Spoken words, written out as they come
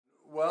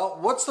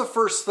what's the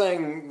first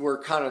thing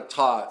we're kind of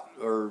taught,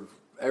 or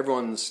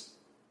everyone's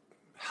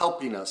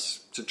helping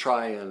us to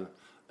try and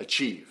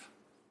achieve?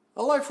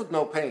 A life with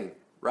no pain,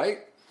 right?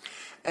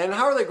 And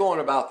how are they going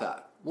about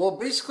that? Well,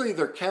 basically,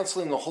 they're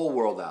canceling the whole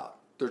world out.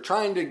 They're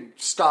trying to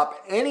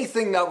stop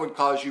anything that would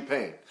cause you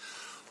pain.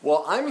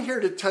 Well, I'm here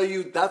to tell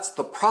you that's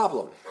the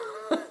problem.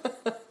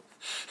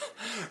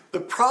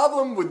 The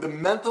problem with the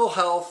mental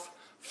health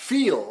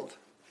field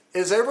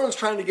is everyone's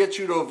trying to get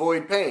you to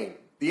avoid pain.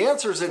 The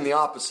answer is in the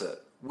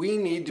opposite. We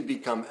need to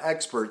become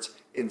experts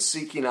in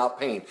seeking out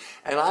pain.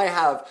 And I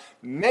have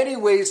many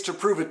ways to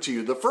prove it to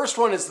you. The first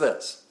one is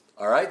this.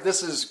 All right,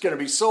 this is going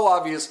to be so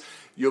obvious,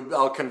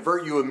 I'll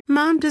convert you.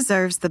 Mom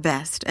deserves the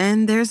best,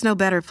 and there's no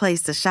better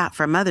place to shop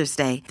for Mother's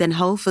Day than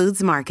Whole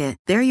Foods Market.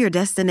 They're your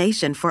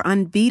destination for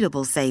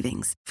unbeatable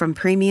savings, from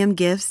premium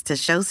gifts to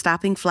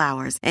show-stopping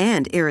flowers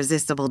and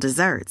irresistible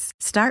desserts.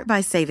 Start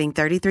by saving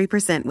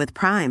 33% with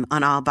Prime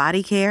on all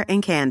body care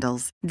and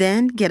candles.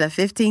 Then get a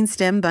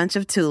 15-stem bunch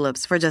of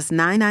tulips for just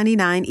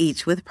 $9.99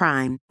 each with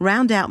Prime.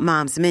 Round out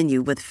Mom's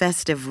menu with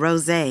festive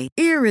rosé,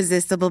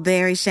 irresistible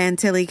berry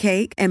chantilly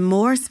cake, and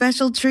more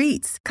special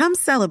treats. Come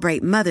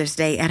celebrate Mother's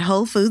Day at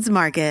Whole Foods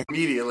Market.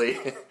 Immediately,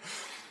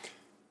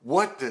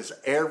 what does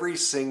every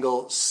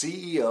single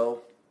CEO,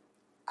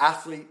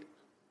 athlete,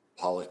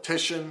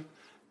 politician,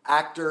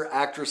 actor,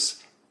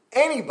 actress,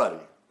 anybody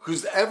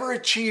who's ever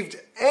achieved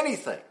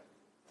anything,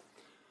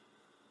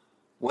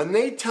 when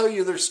they tell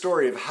you their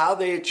story of how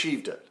they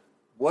achieved it,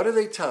 what do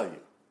they tell you?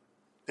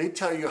 They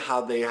tell you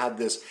how they had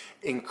this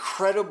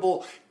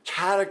incredible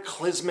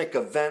cataclysmic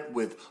event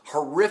with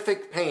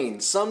horrific pain,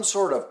 some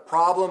sort of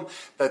problem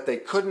that they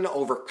couldn't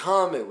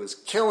overcome. It was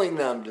killing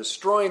them,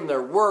 destroying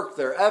their work,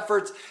 their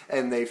efforts,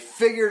 and they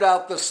figured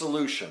out the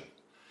solution.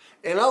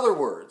 In other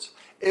words,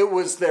 it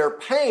was their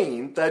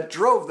pain that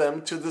drove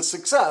them to the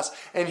success.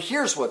 And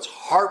here's what's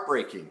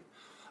heartbreaking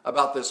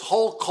about this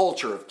whole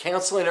culture of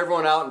canceling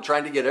everyone out and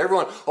trying to get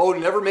everyone, oh,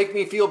 never make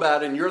me feel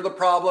bad, and you're the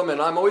problem,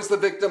 and I'm always the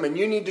victim, and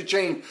you need to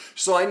change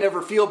so I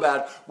never feel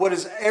bad. What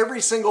does every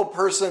single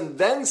person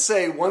then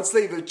say once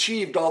they've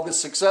achieved all this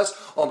success?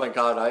 Oh my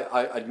God,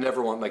 I'd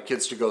never want my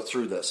kids to go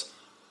through this.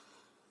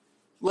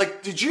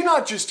 Like, did you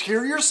not just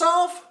hear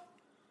yourself?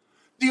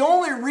 The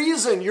only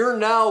reason you're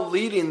now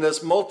leading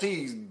this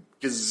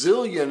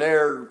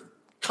multi-gazillionaire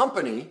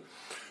company,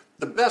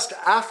 the best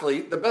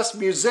athlete, the best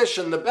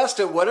musician, the best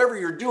at whatever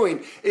you're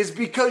doing, is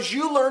because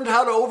you learned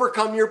how to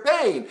overcome your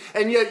pain.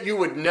 And yet you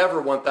would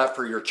never want that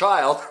for your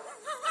child.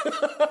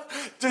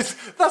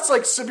 That's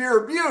like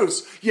severe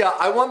abuse. Yeah,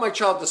 I want my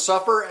child to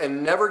suffer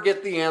and never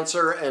get the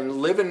answer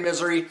and live in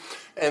misery.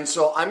 And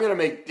so I'm going to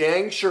make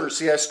dang sure.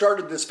 See, I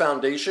started this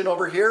foundation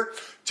over here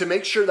to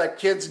make sure that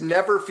kids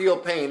never feel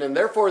pain, and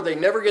therefore they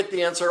never get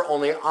the answer.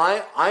 Only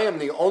I am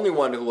the only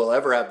one who will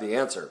ever have the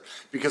answer,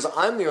 because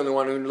I'm the only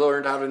one who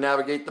learned how to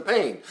navigate the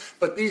pain.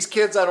 But these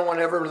kids, I don't want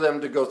ever them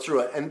to go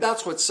through it. And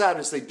that's what's sad,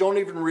 is they don't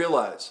even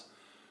realize.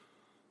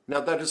 Now,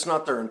 that is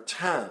not their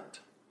intent.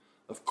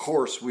 Of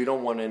course, we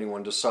don't want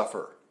anyone to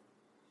suffer.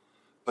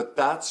 But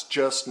that's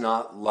just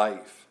not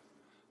life.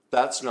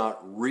 That's not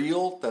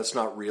real. That's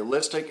not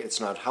realistic. It's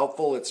not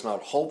helpful. It's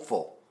not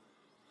hopeful.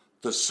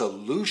 The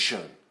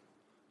solution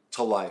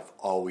to life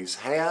always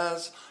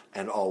has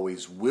and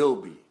always will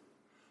be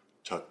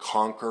to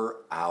conquer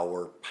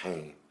our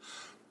pain.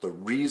 The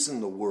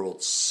reason the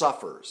world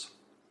suffers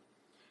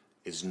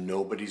is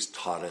nobody's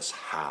taught us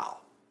how.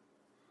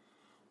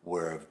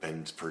 Where have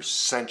been for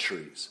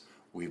centuries,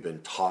 we've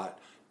been taught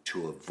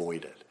to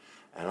avoid it.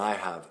 And I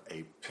have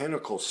a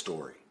pinnacle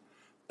story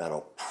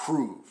that'll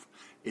prove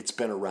it's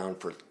been around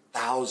for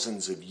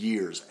thousands of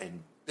years,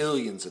 and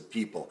billions of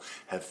people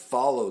have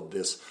followed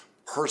this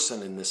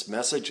person in this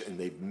message, and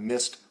they've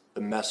missed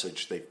the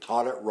message. They've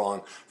taught it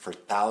wrong for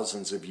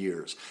thousands of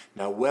years.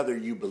 Now, whether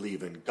you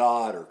believe in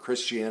God or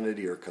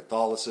Christianity or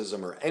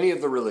Catholicism or any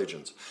of the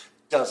religions,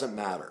 doesn't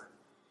matter.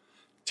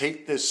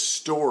 Take this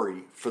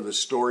story for the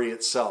story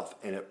itself,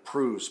 and it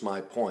proves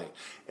my point.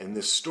 And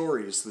this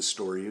story is the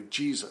story of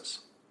Jesus.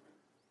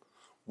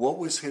 What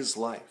was his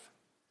life?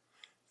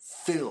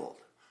 Filled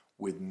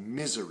with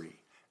misery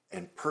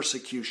and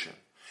persecution.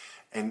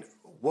 And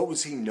what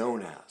was he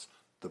known as?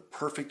 The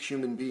perfect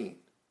human being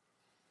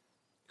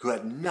who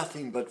had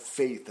nothing but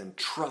faith and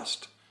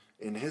trust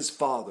in his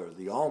Father,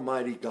 the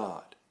Almighty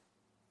God.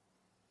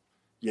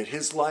 Yet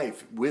his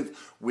life with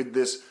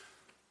this,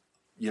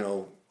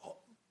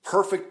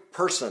 perfect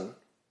person,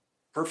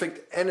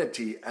 perfect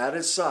entity at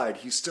his side,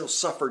 he still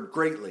suffered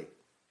greatly.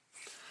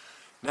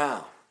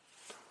 Now,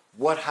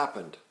 what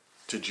happened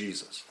to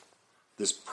Jesus? This